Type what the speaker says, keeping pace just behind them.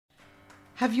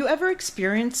Have you ever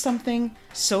experienced something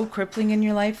so crippling in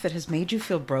your life that has made you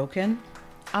feel broken?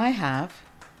 I have.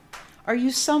 Are you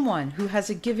someone who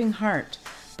has a giving heart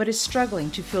but is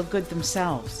struggling to feel good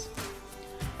themselves?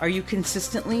 Are you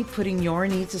consistently putting your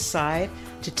needs aside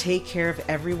to take care of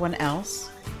everyone else?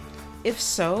 If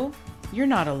so, you're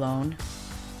not alone.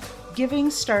 Giving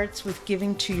starts with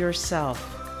giving to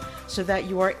yourself so that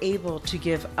you are able to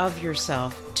give of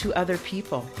yourself to other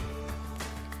people.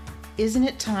 Isn't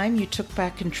it time you took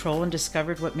back control and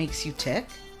discovered what makes you tick?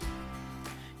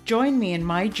 Join me in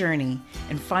my journey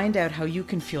and find out how you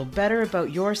can feel better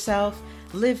about yourself,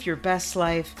 live your best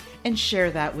life, and share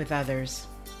that with others.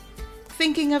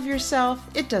 Thinking of yourself,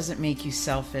 it doesn't make you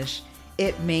selfish,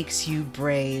 it makes you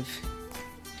brave.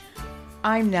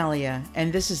 I'm Nelia,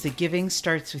 and this is the Giving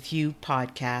Starts With You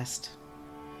podcast.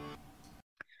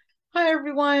 Hi,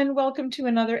 everyone. Welcome to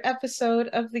another episode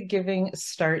of the Giving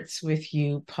Starts With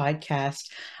You podcast.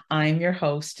 I'm your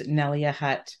host, Nelia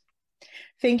Hutt.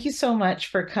 Thank you so much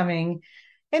for coming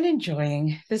and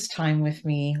enjoying this time with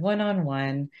me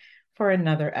one-on-one for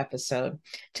another episode.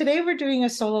 Today, we're doing a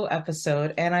solo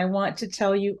episode, and I want to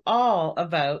tell you all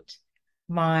about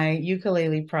my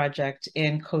ukulele project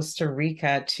in Costa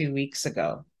Rica 2 weeks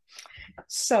ago.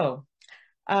 So,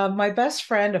 my best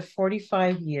friend of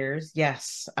 45 years,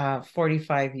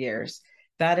 45 years.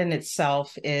 That in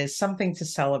itself is something to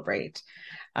celebrate.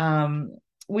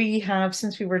 We have,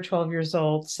 since we were 12 years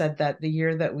old, said that the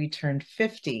year that we turned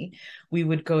 50, we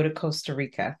would go to Costa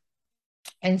Rica.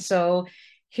 And so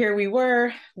here we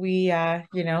were, we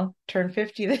turned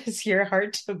 50 this year,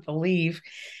 hard to believe.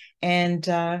 And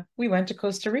we went to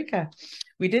Costa Rica.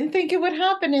 We didn't think it would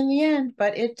happen in the end,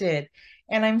 but it did.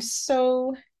 And I'm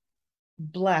so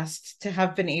blessed to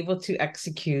have been able to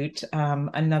execute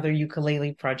another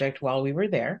ukulele project while we were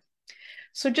there.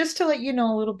 So just to let you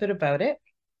know a little bit about it,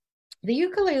 the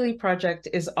ukulele project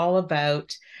is all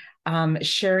about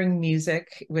sharing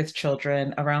music with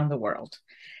children around the world.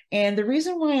 And the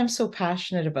reason why I'm so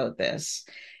passionate about this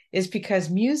is because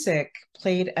music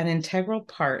played an integral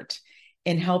part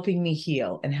in helping me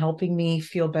heal and helping me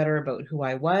feel better about who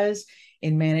I was,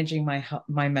 in managing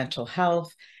my mental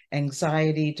health,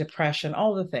 anxiety, depression,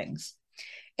 all the things.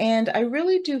 And I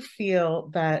really do feel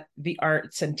that the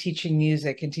arts and teaching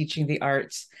music and teaching the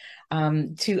arts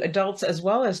to adults as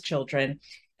well as children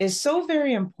is so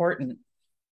very important.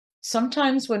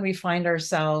 Sometimes when we find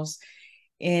ourselves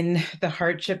in the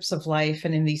hardships of life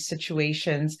and in these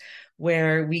situations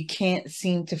where we can't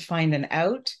seem to find an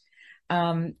out,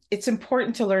 it's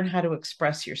important to learn how to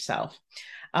express yourself.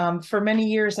 For many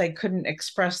years, I couldn't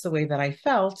express the way that I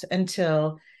felt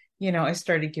until I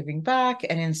started giving back,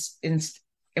 and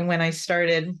when I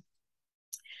started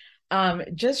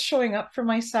just showing up for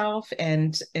myself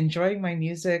and enjoying my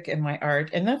music and my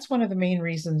art. And that's one of the main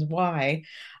reasons why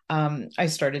I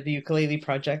started the ukulele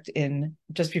project in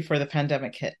just before the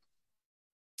pandemic hit.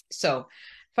 So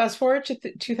fast forward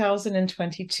to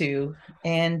 2022,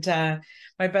 and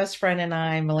my best friend and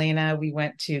I, Milena, we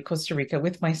went to Costa Rica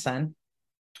with my son.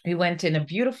 We went in a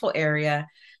beautiful area.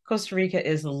 Costa Rica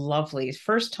is lovely.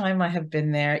 First time I have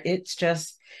been there. It's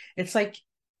like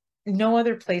no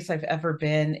other place I've ever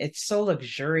been. It's so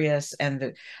luxurious,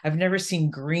 and I've never seen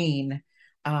green,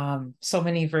 so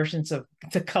many versions of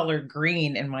the color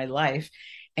green in my life.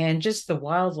 And just the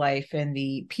wildlife and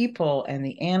the people and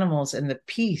the animals and the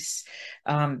peace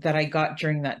that I got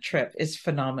during that trip is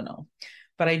phenomenal.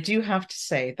 But I do have to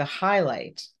say the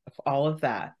highlight of all of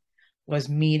that was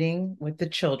meeting with the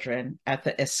children at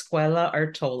the Escuela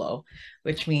Artolo,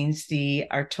 which means the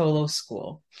Artolo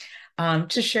school,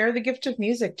 to share the gift of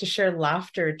music, to share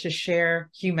laughter, to share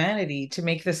humanity, to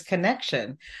make this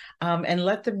connection, and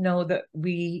let them know that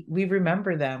we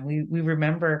remember them. We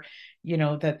remember,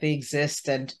 that they exist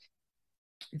and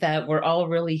that we're all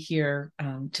really here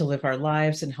to live our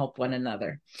lives and help one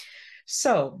another.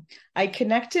 So I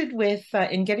connected with,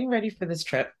 in getting ready for this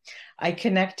trip, I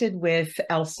connected with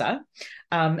Elsa.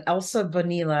 Elsa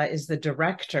Bonilla is the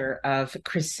director of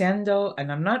Creciendo,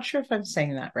 and I'm not sure if I'm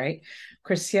saying that right,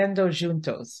 Creciendo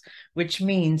Juntos, which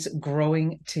means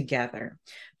growing together.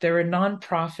 They're a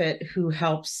nonprofit who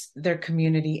helps their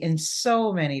community in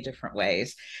so many different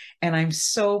ways. And I'm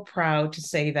so proud to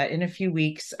say that in a few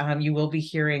weeks, you will be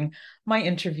hearing my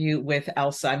interview with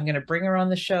Elsa. I'm going to bring her on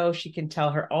the show. She can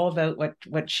tell her all about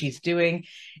what she's doing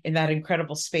in that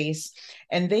incredible space.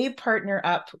 And they partner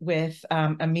up with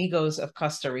Amigos of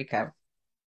Costa Rica.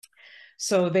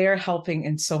 So they're helping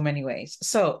in so many ways.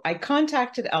 So I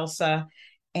contacted Elsa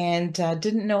and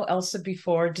didn't know Elsa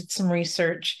before, did some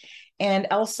research. And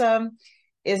Elsa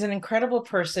is an incredible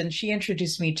person. She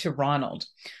introduced me to Ronald.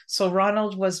 So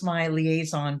Ronald was my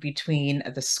liaison between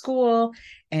the school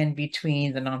and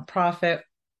between the nonprofit.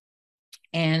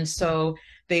 And so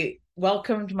they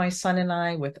welcomed my son and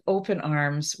I with open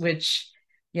arms, which,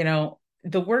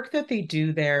 the work that they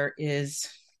do there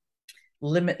is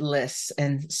limitless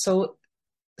and so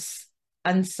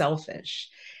unselfish.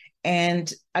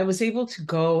 And I was able to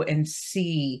go and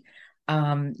see,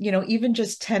 even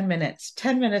just 10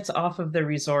 minutes off of the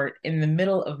resort in the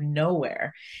middle of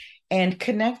nowhere, and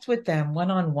connect with them one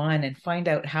on one and find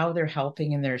out how they're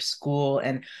helping in their school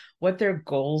and what their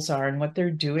goals are and what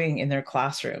they're doing in their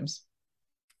classrooms.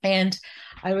 And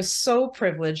I was so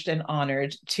privileged and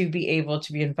honored to be able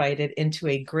to be invited into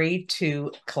a grade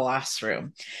 2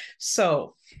 classroom.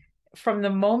 So, from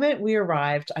the moment we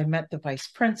arrived, I met the vice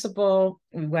principal.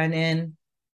 We went in,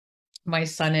 my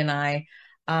son and I.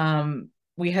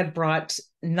 We had brought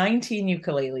 19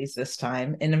 ukuleles this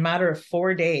time. In a matter of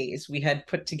 4 days, we had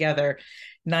put together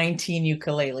 19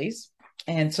 ukuleles.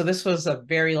 And so this was a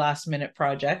very last minute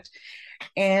project.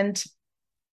 And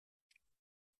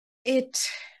it's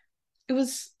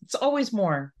always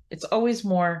more. It's always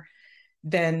more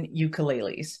than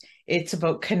ukuleles. It's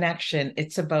about connection.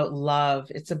 It's about love.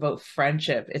 It's about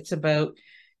friendship. It's about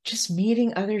just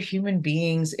meeting other human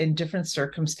beings in different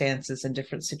circumstances and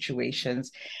different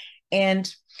situations.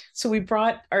 And so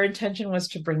our intention was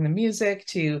to bring the music,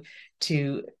 to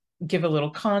give a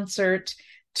little concert,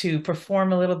 to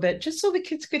perform a little bit, just so the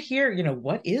kids could hear,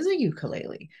 what is a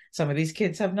ukulele? Some of these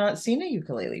kids have not seen a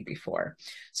ukulele before.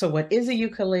 So what is a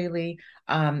ukulele?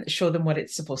 Show them what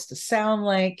it's supposed to sound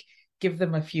like, give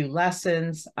them a few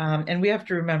lessons. And we have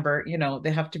to remember,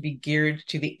 they have to be geared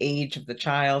to the age of the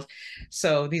child.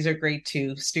 So these are grade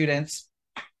 2 students.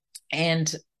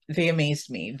 And they amazed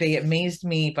me. They amazed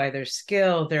me by their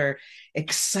skill, their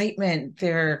excitement,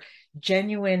 their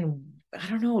genuine, I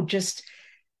don't know, just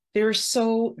they're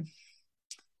so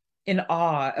in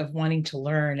awe of wanting to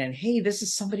learn. And hey, this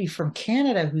is somebody from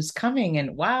Canada who's coming,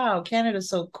 and wow, Canada's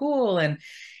so cool. And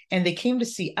they came to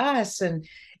see us, and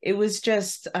it was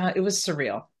just it was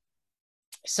surreal.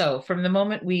 So from the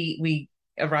moment we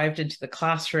arrived into the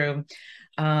classroom,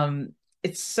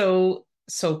 it's so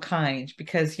kind,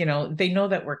 because they know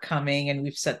that we're coming and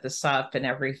we've set this up and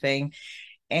everything.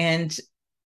 And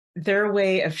their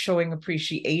way of showing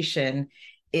appreciation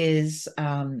is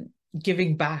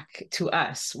giving back to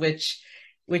us, which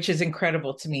is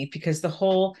incredible to me, because the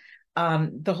whole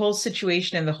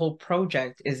situation and the whole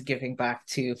project is giving back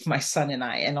to my son and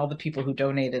I and all the people who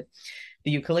donated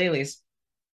the ukuleles.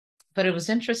 But it was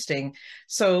interesting.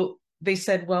 So they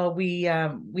said, well, we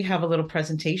have a little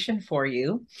presentation for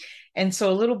you. And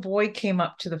so a little boy came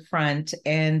up to the front,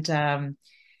 and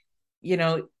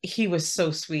he was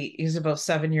so sweet. He was about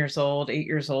 7 years old, 8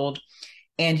 years old,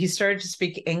 and he started to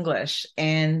speak English.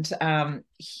 And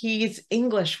his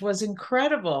English was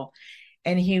incredible.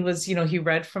 And he was, he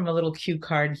read from a little cue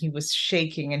card, and he was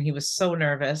shaking and he was so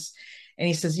nervous. And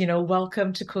he says,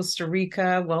 welcome to Costa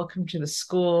Rica, welcome to the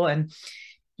school. And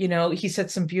he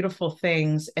said some beautiful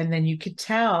things. And then you could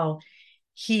tell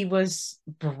he was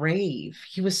brave.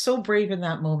 He was so brave in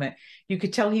that moment. You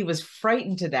could tell he was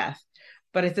frightened to death,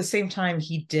 but at the same time,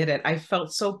 he did it. I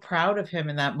felt so proud of him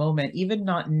in that moment, even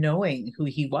not knowing who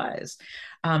he was.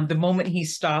 The moment he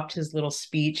stopped his little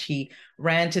speech, he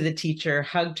ran to the teacher,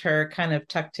 hugged her, kind of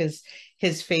tucked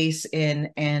his face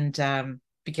in, and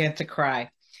began to cry.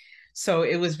 So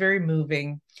it was very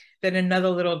moving. Then another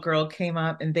little girl came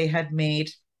up, and they had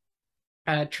made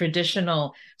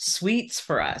traditional sweets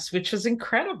for us, which was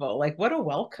incredible. Like, what a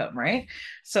welcome, right?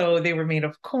 So they were made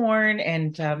of corn,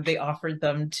 and they offered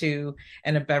them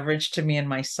and a beverage to me and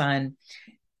my son.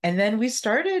 And then we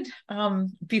started,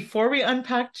 before we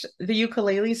unpacked the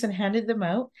ukuleles and handed them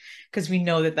out, because we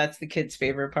know that that's the kids'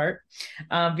 favorite part.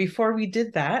 Before we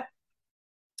did that,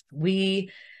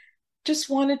 we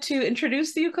just wanted to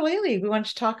introduce the ukulele. We wanted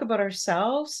to talk about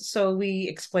ourselves. So we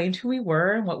explained who we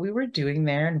were and what we were doing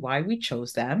there and why we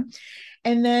chose them.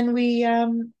 And then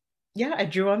I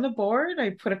drew on the board.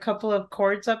 I put a couple of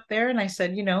chords up there, and I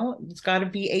said, it's got to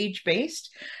be age based.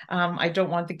 I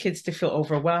don't want the kids to feel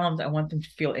overwhelmed. I want them to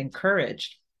feel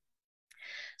encouraged.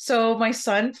 So my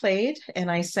son played,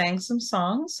 and I sang some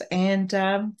songs,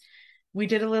 and we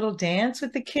did a little dance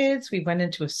with the kids. We went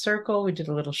into a circle. We did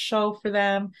a little show for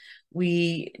them.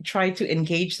 We tried to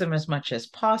engage them as much as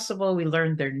possible. We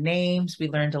learned their names. We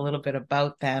learned a little bit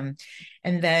about them.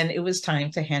 And then it was time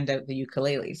to hand out the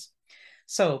ukuleles.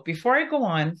 So before I go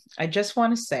on, I just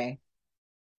want to say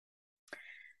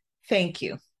thank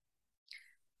you.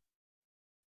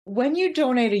 When you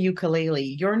donate a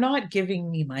ukulele, you're not giving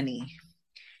me money.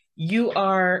 You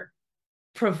are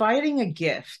providing a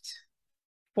gift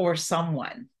for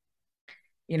someone.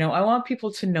 I want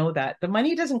people to know that the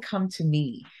money doesn't come to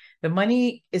me. The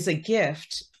money is a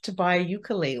gift to buy a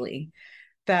ukulele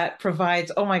that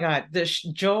provides, oh my God, this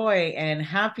joy and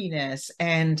happiness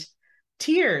and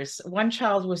tears. One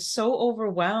child was so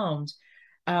overwhelmed.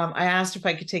 I asked if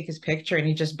I could take his picture, and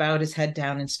he just bowed his head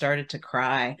down and started to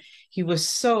cry. He was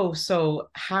so, so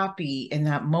happy in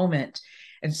that moment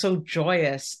and so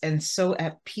joyous and so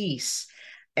at peace.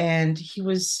 And he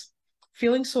was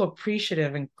feeling so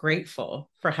appreciative and grateful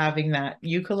for having that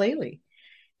ukulele.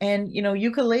 And,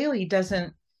 ukulele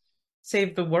doesn't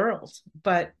save the world,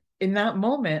 but in that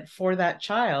moment for that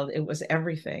child, it was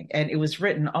everything. And it was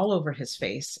written all over his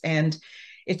face. And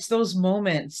it's those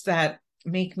moments that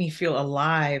make me feel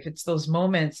alive. It's those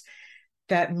moments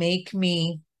that make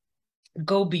me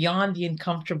go beyond the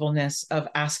uncomfortableness of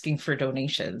asking for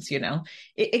donations.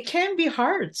 It can be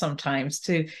hard sometimes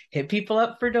to hit people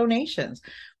up for donations,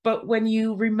 but when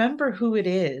you remember who it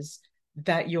is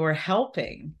that you're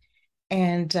helping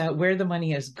and where the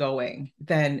money is going,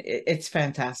 then it's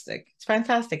fantastic. It's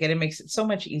fantastic. And it makes it so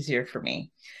much easier for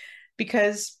me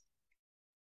because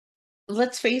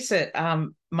let's face it,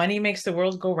 money makes the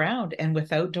world go round. And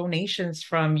without donations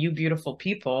from you beautiful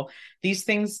people, these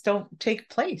things don't take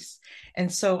place.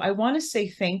 And so I want to say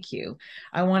thank you.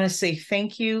 I want to say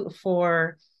thank you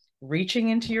for reaching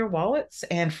into your wallets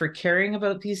and for caring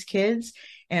about these kids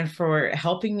and for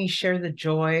helping me share the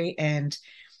joy and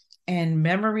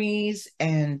memories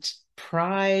and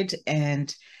pride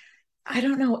and I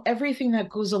don't know, everything that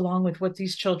goes along with what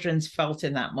these children felt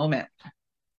in that moment.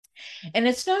 And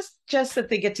it's not just that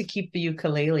they get to keep the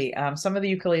ukulele. Some of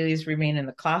the ukuleles remain in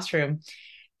the classroom.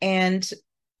 And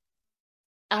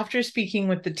after speaking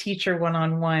with the teacher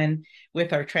one-on-one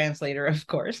with our translator, of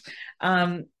course,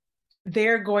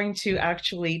 they're going to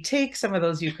actually take some of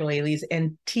those ukuleles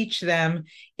and teach them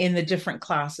in the different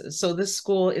classes. So this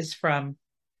school is from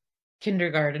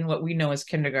kindergarten, what we know as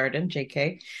kindergarten,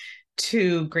 JK,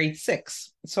 to grade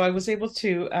 6. So I was able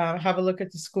to have a look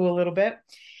at the school a little bit,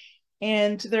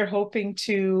 and they're hoping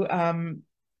to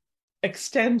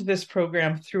extend this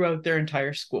program throughout their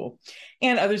entire school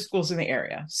and other schools in the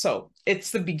area. So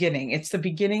it's the beginning. It's the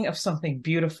beginning of something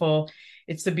beautiful.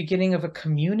 It's the beginning of a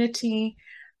community.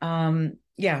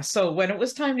 Yeah, so when it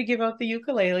was time to give out the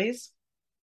ukuleles,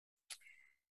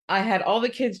 I had all the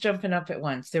kids jumping up at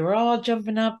once. They were all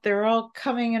jumping up. They were all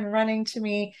coming and running to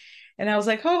me. And I was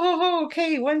like, ho, ho, ho,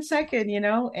 okay, 1 second,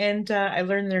 and I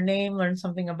learned their name, learned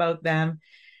something about them.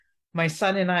 My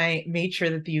son and I made sure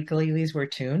that the ukuleles were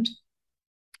tuned,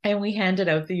 and we handed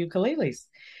out the ukuleles.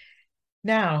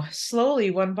 Now, slowly,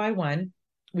 one by one,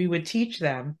 we would teach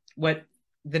them what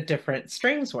the different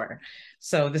strings were.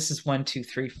 So this is 1, 2,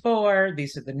 3, 4.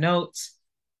 These are the notes.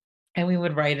 And we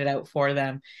would write it out for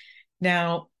them.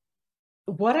 Now,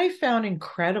 what I found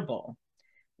incredible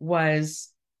was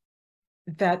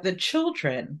that the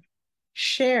children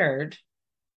shared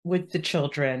with the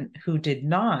children who did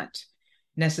not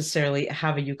necessarily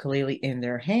have a ukulele in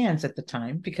their hands at the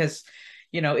time because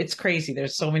it's crazy,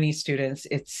 there's so many students,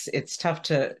 it's tough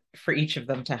for each of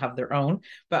them to have their own,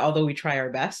 but although we try our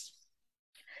best,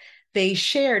 they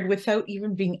shared without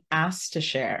even being asked to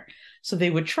share. So they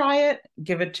would try it,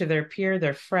 give it to their peer,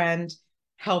 their friend,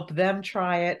 help them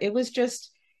try it. It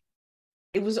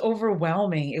was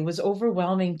overwhelming. It was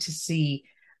overwhelming to see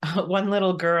one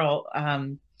little girl.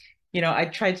 I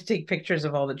tried to take pictures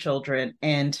of all the children,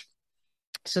 and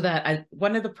so that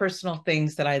one of the personal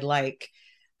things that I like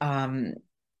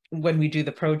when we do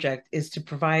the project is to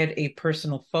provide a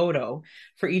personal photo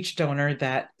for each donor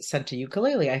that sent a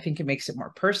ukulele. I think it makes it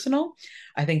more personal.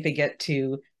 I think they get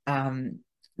to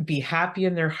be happy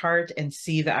in their heart and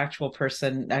see the actual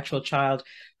person, actual child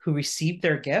who received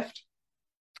their gift.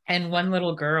 And one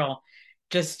little girl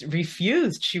just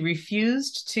refused. She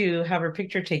refused to have her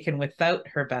picture taken without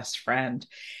her best friend.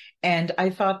 And I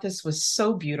thought this was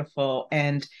so beautiful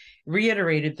and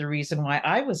reiterated the reason why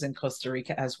I was in Costa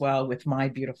Rica as well with my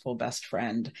beautiful best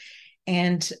friend.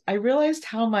 And I realized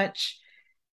how much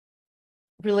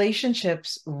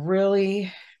relationships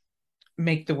really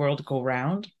make the world go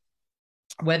round.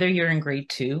 Whether you're in grade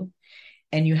 2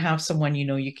 and you have someone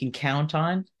you can count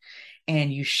on,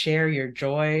 and you share your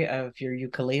joy of your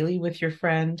ukulele with your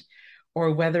friend,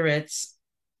 or whether it's,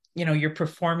 you're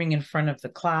performing in front of the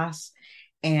class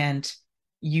and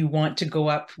you want to go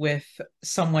up with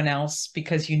someone else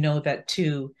because that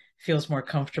 2 feels more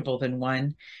comfortable than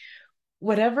 1.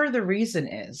 Whatever the reason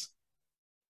is,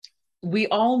 we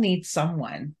all need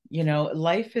someone.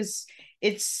 Life is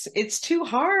it's too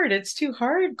hard. It's too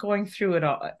hard going through it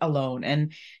all alone.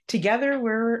 And together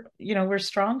we're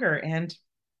stronger. And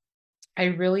I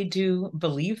really do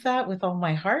believe that with all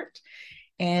my heart.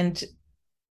 And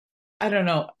I don't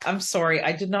know. I'm sorry.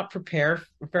 I did not prepare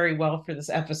very well for this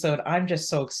episode. I'm just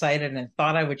so excited and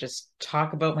thought I would just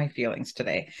talk about my feelings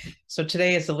today. So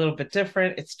today is a little bit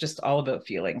different. It's just all about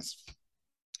feelings.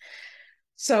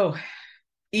 So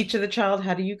each of the child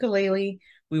had a ukulele.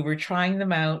 We were trying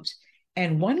them out.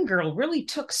 And one girl really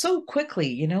took so quickly,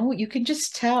 you can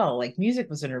just tell like music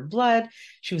was in her blood.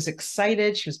 She was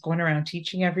excited. She was going around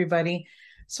teaching everybody.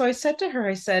 So I said to her,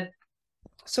 I said,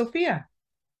 Sophia,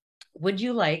 would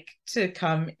you like to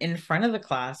come in front of the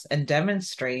class and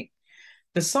demonstrate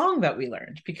the song that we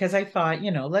learned? Because I thought,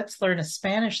 let's learn a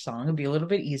Spanish song. It'd be a little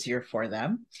bit easier for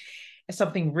them. It's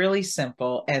something really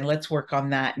simple, and let's work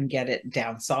on that and get it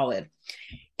down solid.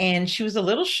 And she was a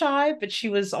little shy, but she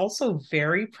was also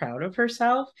very proud of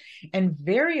herself and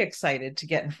very excited to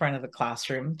get in front of the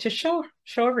classroom to show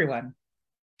everyone.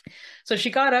 So she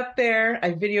got up there,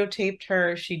 I videotaped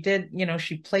her. She did,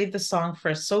 she played the song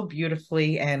for us so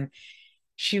beautifully. And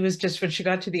she was just, when she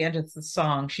got to the end of the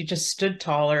song, she just stood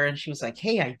taller and she was like,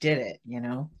 hey, I did it.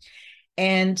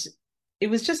 And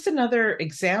it was just another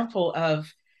example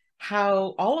of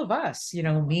how all of us,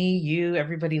 me, you,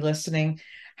 everybody listening,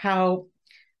 how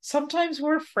sometimes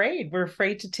we're afraid. We're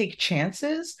afraid to take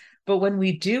chances. But when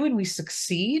we do and we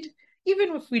succeed,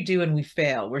 even if we do and we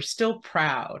fail, we're still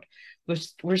proud.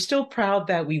 We're still proud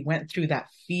that we went through that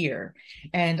fear.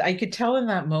 And I could tell in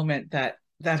that moment that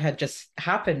had just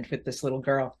happened with this little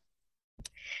girl.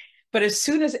 But as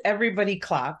soon as everybody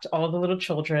clapped, all the little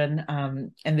children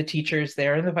and the teachers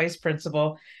there and the vice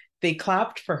principal, they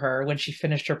clapped for her when she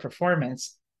finished her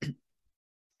performance.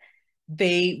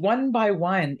 They, one by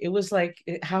one, it was like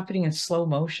it happening in slow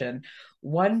motion.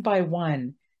 One by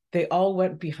one, they all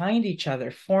went behind each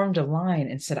other, formed a line,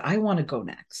 and said, I want to go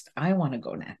next. I want to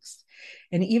go next.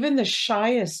 And even the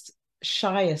shyest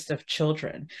of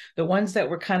children, the ones that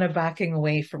were kind of backing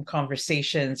away from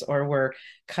conversations or were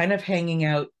kind of hanging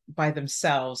out by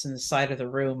themselves in the side of the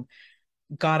room,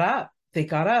 got up. They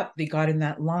got up, they got in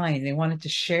that line. They wanted to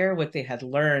share what they had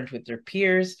learned with their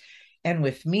peers and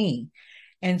with me.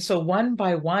 And so one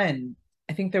by one,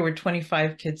 I think there were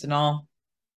 25 kids in all.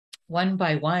 One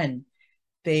by one,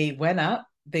 they went up,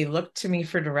 they looked to me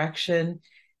for direction,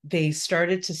 they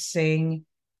started to sing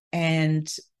and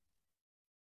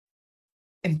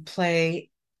play.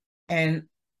 And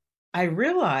I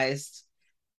realized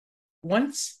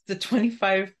once the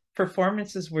 25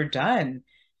 performances were done,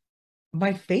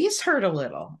 my face hurt a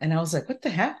little. And I was like, what the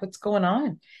heck? What's going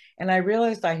on? And I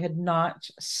realized I had not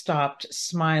stopped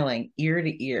smiling ear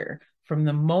to ear from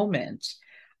the moment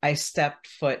I stepped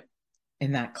foot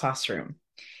in that classroom.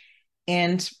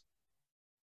 And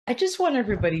I just want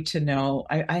everybody to know,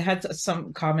 I had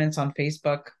some comments on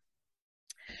Facebook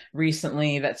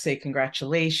recently that say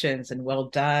congratulations and well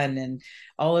done, and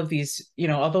all of these,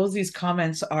 although these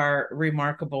comments are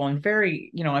remarkable and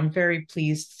very, I'm very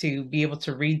pleased to be able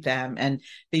to read them, and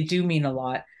they do mean a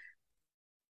lot.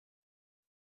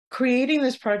 Creating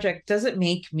this project doesn't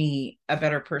make me a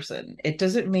better person. It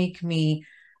doesn't make me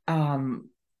an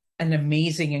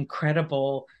amazing,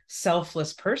 incredible,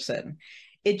 selfless person.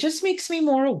 It just makes me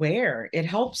more aware. It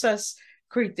helps us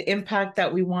create the impact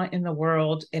that we want in the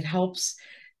world. It helps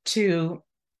to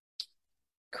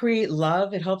create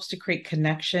love. It helps to create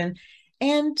connection.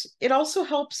 And it also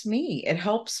helps me. It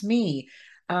helps me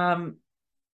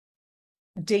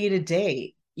day to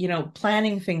day,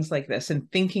 planning things like this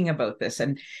and thinking about this,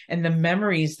 and the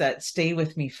memories that stay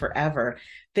with me forever.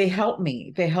 They help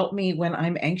me. They help me when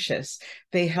I'm anxious.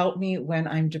 They help me when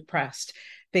I'm depressed.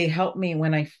 They help me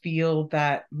when I feel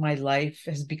that my life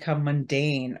has become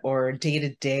mundane or day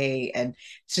to day, and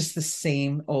it's just the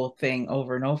same old thing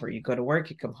over and over. You go to work,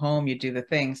 you come home, you do the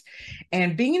things.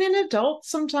 And being an adult,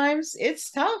 sometimes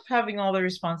it's tough having all the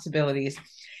responsibilities.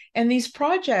 And these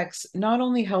projects not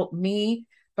only help me,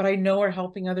 but I know are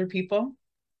helping other people.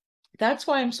 That's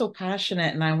why I'm so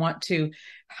passionate, and I want to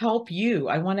help you.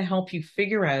 I want to help you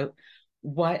figure out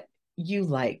what you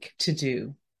like to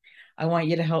do. I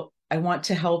want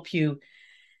to help you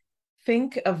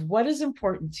think of what is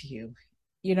important to you,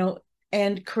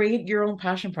 and create your own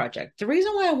passion project. The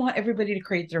reason why I want everybody to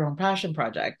create their own passion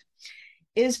project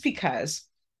is because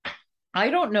I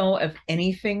don't know of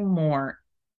anything more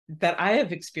that I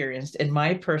have experienced in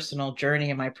my personal journey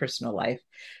in my personal life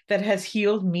that has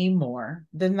healed me more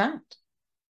than that.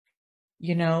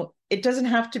 It doesn't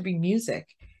have to be music.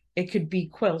 It could be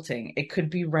quilting. It could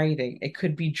be writing. It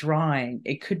could be drawing.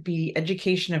 It could be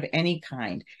education of any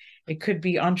kind. It could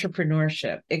be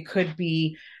entrepreneurship. It could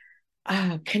be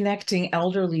connecting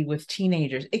elderly with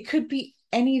teenagers. It could be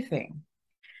anything,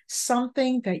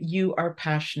 something that you are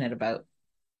passionate about.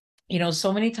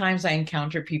 So many times I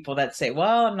encounter people that say,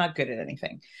 well, I'm not good at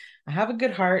anything. I have a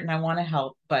good heart and I want to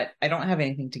help, but I don't have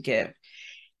anything to give.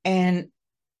 And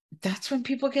that's when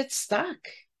people get stuck.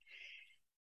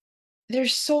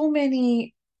 There's so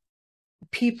many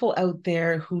people out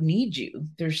there who need you.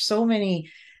 There's so many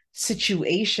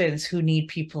situations who need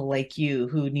people like you,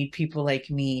 who need people like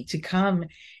me to come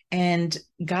and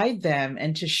guide them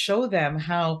and to show them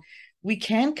how we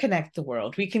can connect the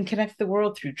world. We can connect the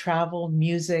world through travel,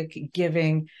 music,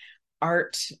 giving,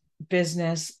 art,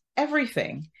 business,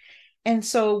 everything. And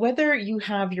so whether you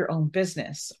have your own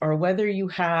business or whether you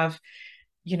have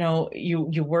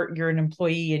you work, you're an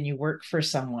employee and you work for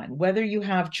someone, whether you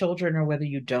have children or whether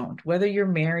you don't, whether you're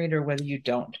married or whether you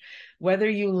don't, whether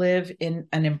you live in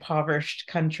an impoverished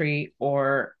country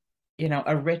or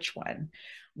a rich one,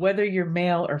 whether you're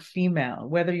male or female,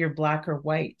 whether you're black or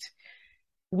white,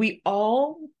 we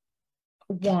all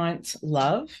want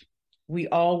love. We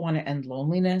all want to end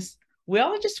loneliness. We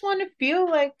all just want to feel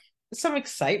like some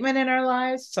excitement in our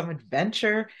lives, some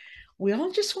adventure. We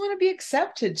all just want to be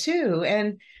accepted too.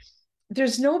 And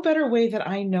there's no better way that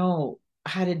I know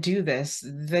how to do this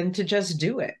than to just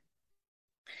do it.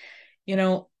 You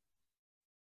know,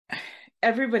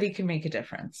 everybody can make a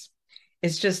difference.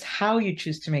 It's just how you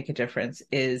choose to make a difference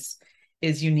is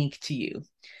unique to you.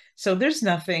 So there's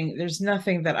nothing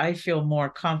that I feel more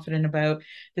confident about.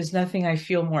 There's nothing I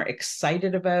feel more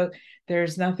excited about.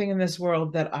 There's nothing in this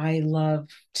world that I love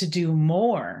to do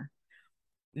more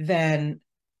than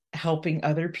helping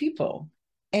other people.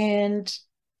 And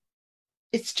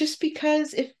it's just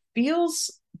because it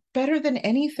feels better than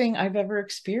anything I've ever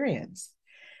experienced.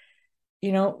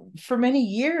 For many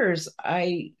years,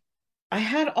 I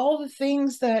had all the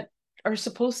things that are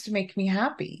supposed to make me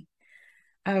happy.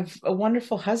 I have a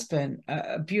wonderful husband,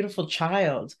 a beautiful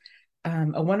child,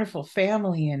 a wonderful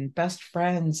family, and best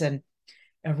friends, and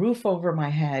a roof over my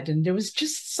head. And there was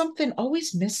just something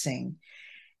always missing.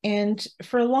 And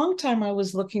for a long time, I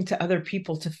was looking to other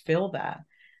people to fill that,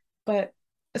 but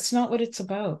it's not what it's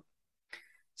about.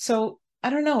 So I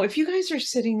don't know if you guys are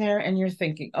sitting there and you're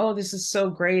thinking, oh, this is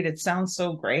so great. It sounds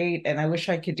so great. And I wish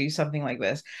I could do something like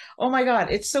this. Oh my God,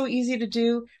 it's so easy to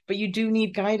do, but you do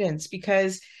need guidance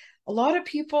because a lot of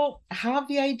people have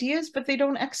the ideas, but they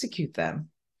don't execute them.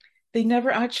 They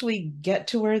never actually get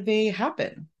to where they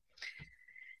happen.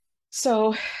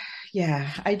 So yeah,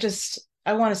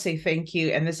 I want to say thank you.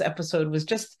 And this episode was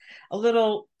just a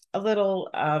little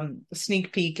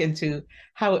sneak peek into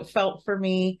how it felt for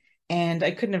me. And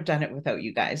I couldn't have done it without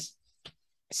you guys.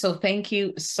 So thank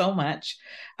you so much.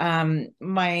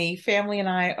 My family and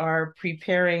I are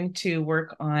preparing to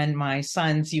work on my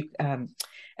son's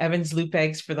Evans Loop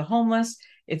Eggs for the Homeless.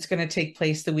 It's going to take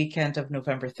place the weekend of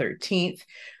November 13th,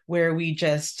 where we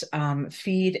just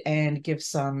feed and give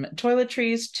some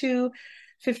toiletries to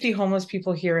 50 homeless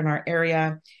people here in our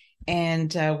area.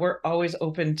 And we're always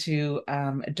open to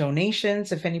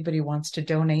donations. If anybody wants to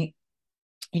donate,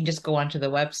 you can just go onto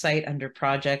the website under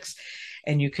projects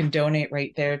and you can donate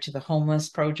right there to the homeless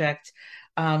project.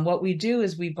 What we do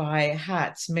is we buy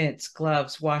hats, mitts,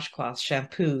 gloves, washcloths,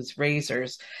 shampoos,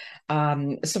 razors,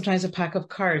 sometimes a pack of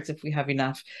cards if we have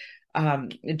enough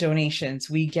donations.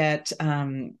 We get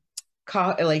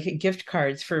like gift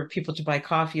cards for people to buy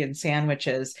coffee and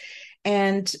sandwiches.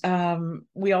 And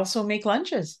we also make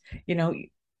lunches.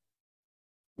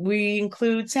 We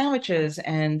include sandwiches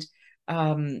and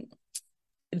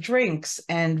drinks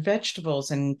and vegetables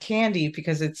and candy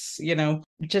because it's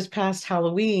just past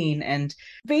Halloween, and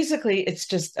basically it's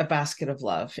just a basket of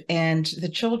love. And the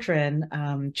children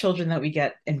that we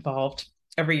get involved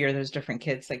every year, there's different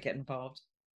kids that get involved.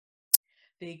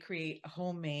 They create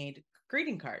homemade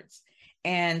greeting cards,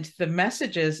 and the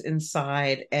messages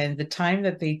inside and the time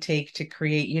that they take to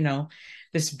create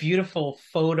this beautiful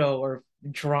photo or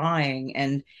drawing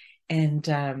and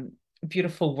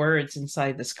beautiful words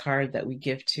inside this card that we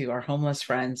give to our homeless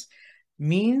friends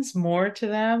means more to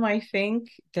them, I think,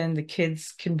 than the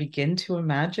kids can begin to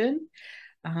imagine.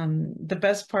 The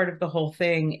best part of the whole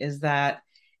thing is that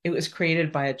it was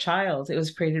created by a child. It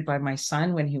was created by my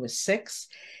son when he was 6.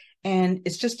 And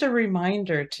it's just a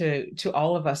reminder to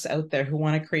all of us out there who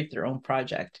want to create their own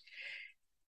project.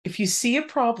 If you see a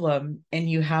problem and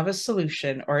you have a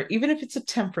solution, or even if it's a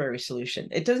temporary solution,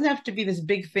 it doesn't have to be this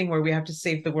big thing where we have to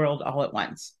save the world all at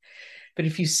once. But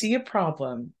if you see a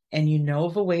problem and you know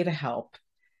of a way to help,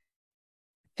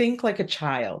 think like a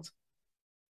child.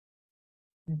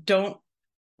 Don't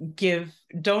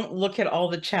don't look at all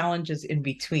the challenges in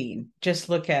between. Just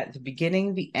look at the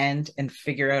beginning, the end, and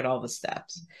figure out all the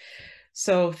steps.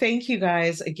 So thank you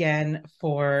guys again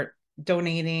for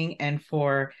donating and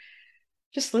for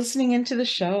just listening into the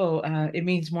show. It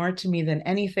means more to me than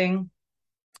anything.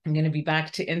 I'm going to be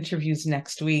back to interviews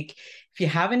next week. If you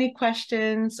have any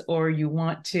questions or you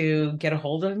want to get a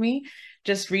hold of me,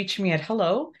 just reach me at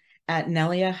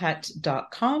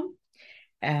hello@nelliahutt.com.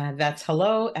 And that's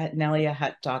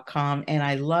hello@nelliahutt.com. And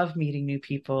I love meeting new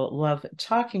people, love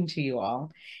talking to you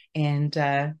all. And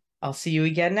I'll see you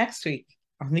again next week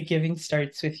on the Giving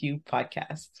Starts With You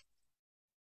podcast.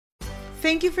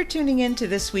 Thank you for tuning in to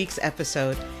this week's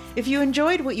episode. If you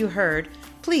enjoyed what you heard,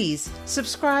 please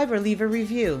subscribe or leave a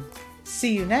review.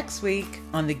 See you next week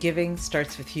on the Giving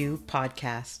Starts With You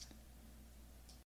podcast.